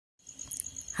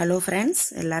Hello friends,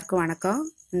 எல்லாருக்கும் வணக்கம்.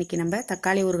 இன்னைக்கு நம்ம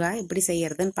தக்காளி ஊறுகாய் எப்படி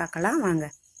செய்யறதுன்னு பார்க்கலாம் வாங்க.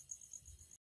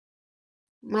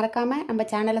 மறக்காம நம்ம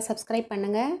சேனலை சப்ஸ்கிரைப்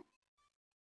பண்ணுங்க.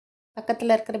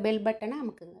 பக்கத்தில் இருக்கிற பெல் பட்டனை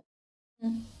அமுக்குங்க.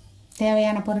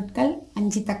 தேவையான பொருட்கள்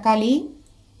 5 தக்காளி,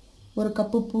 1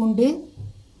 கப்பு பூண்டு,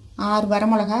 6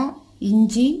 வரமிளகா,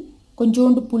 இஞ்சி,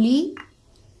 கொஞ்சோண்டு புளி,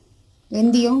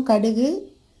 வெந்தயம், கடுகு,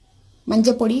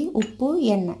 மஞ்சப்பொடி, உப்பு,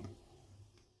 எண்ணெய்.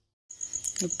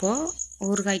 இப்போது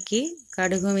ஊறுகாய்க்கு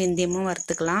கடுகும் வெந்தயமும்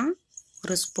வறுத்துக்கலாம்.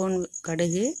 1 ஸ்பூன்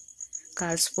கடுகு,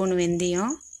 1/4 ஸ்பூன்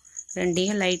வெந்தயம்,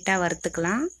 ரெண்டையும் லைட்டாக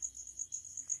வறுத்துக்கலாம்.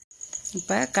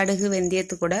 இப்போ கடுகு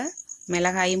வெந்தயத்து கூட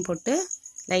மிளகாயும் போட்டு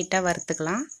லைட்டாக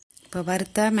வறுத்துக்கலாம். இப்போ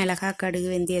வறுத்த மிளகாய், கடுகு,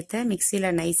 வெந்தயத்தை மிக்சியில்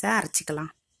நைஸாக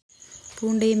அரைச்சிக்கலாம்.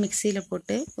 பூண்டையும் மிக்சியில்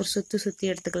போட்டு ஒரு சுற்றி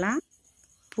எடுத்துக்கலாம்.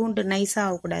 பூண்டு நைஸாக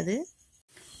ஆகக்கூடாது.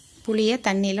 புளியை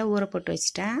தண்ணியில் ஊற போட்டு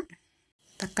வச்சிட்டேன்.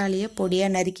 தக்காளியை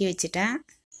பொடியாக நறுக்கி வச்சிட்டேன்.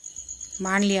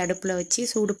 வாணலி அடுப்பில் வச்சு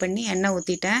சூடு பண்ணி எண்ணெய்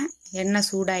ஊற்றிட்டேன். எண்ணெய்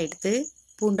சூடாகிடுது.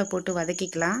 பூண்டை போட்டு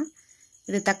வதக்கிக்கலாம்.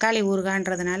 இது தக்காளி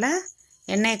ஊறுகான்றதுனால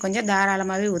எண்ணெயை கொஞ்சம்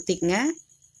தாராளமாகவே ஊற்றிக்குங்க.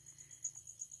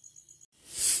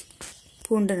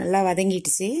 பூண்டு நல்லா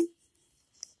வதங்கிடுச்சு.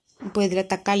 இப்போ இதில்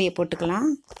தக்காளியை போட்டுக்கலாம்.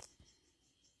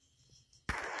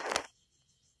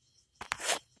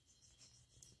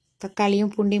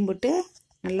 தக்காளியும் பூண்டையும் போட்டு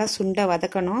நல்லா சுண்டை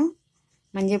வதக்கணும்.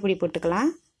 மஞ்சள் பொடி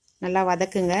போட்டுக்கலாம். நல்லா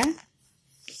வதக்குங்க.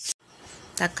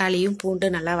 தக்காளியும் பூண்டு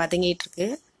நல்லா வதங்கிட்டுருக்கு.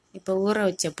 இப்போ ஊற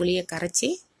வச்ச புளியை கரைச்சி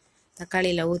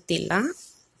தக்காளியில் ஊற்றிடலாம்.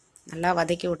 நல்லா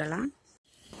வதக்கி விடலாம்.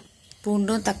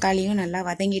 பூண்டும் தக்காளியும் நல்லா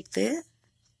வதங்கிடுது.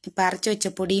 இப்போ அரைச்சி வச்ச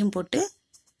பொடியும் போட்டு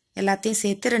எல்லாத்தையும்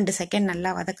சேர்த்து 2 செகண்ட்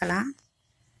நல்லா வதக்கலாம்.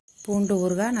 பூண்டு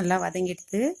ஊறுகாய் நல்லா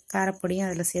வதங்கிடுது. காரப்பொடியும்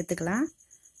அதில் சேர்த்துக்கலாம்.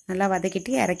 நல்லா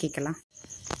வதக்கிட்டு இறக்கிக்கலாம்.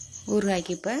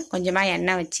 ஊறுகாய்க்கு இப்போ கொஞ்சமாக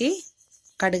எண்ணெய் வச்சு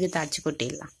கடுகு தாளித்து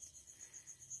கொட்டிடலாம்.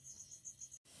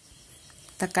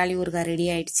 தக்காளி ஊறுகாய் ரெடி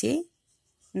ஆயிடுச்சு.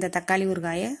 இந்த தக்காளி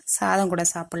ஊறுகாயை சாதம் கூட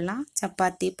சாப்பிட்லாம்,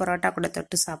 சப்பாத்தி, பரோட்டா கூட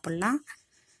தொட்டு சாப்பிட்லாம்.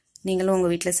 நீங்களும்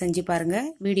உங்கள் வீட்டில் செஞ்சு பாருங்கள்.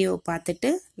 வீடியோவை பார்த்துட்டு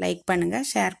லைக் பண்ணுங்கள்,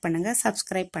 ஷேர் பண்ணுங்கள்,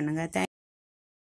 சப்ஸ்கிரைப் பண்ணுங்கள்.